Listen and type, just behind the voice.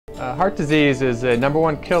Heart disease is the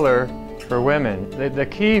 #1 killer for women. The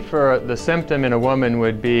key for the symptom in a woman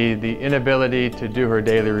would be the inability to do her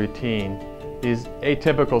daily routine. These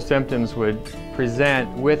atypical symptoms would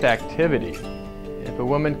present with activity. If a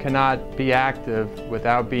woman cannot be active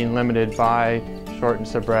without being limited by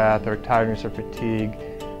shortness of breath or tiredness or fatigue,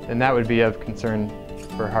 then that would be of concern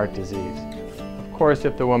for heart disease. Of course,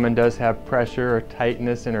 if the woman does have pressure or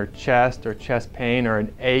tightness in her chest or chest pain or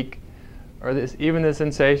an ache, or even the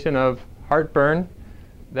sensation of heartburn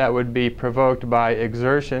that would be provoked by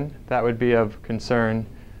exertion, that would be of concern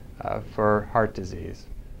for heart disease.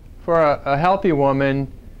 For a healthy woman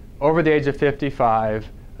over the age of 55,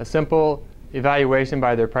 a simple evaluation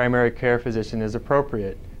by their primary care physician is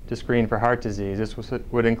appropriate to screen for heart disease. This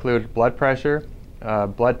would include blood pressure,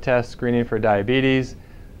 blood test screening for diabetes,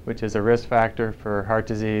 which is a risk factor for heart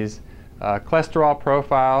disease, cholesterol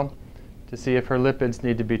profile to see if her lipids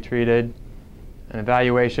need to be treated, an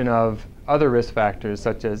evaluation of other risk factors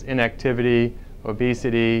such as inactivity,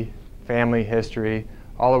 obesity, family history,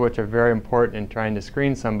 all of which are very important in trying to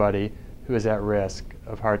screen somebody who is at risk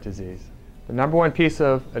of heart disease. The #1 piece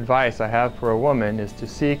of advice I have for a woman is to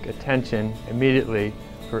seek attention immediately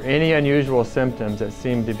for any unusual symptoms that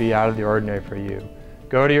seem to be out of the ordinary for you.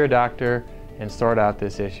 Go to your doctor and sort out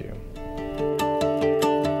this issue.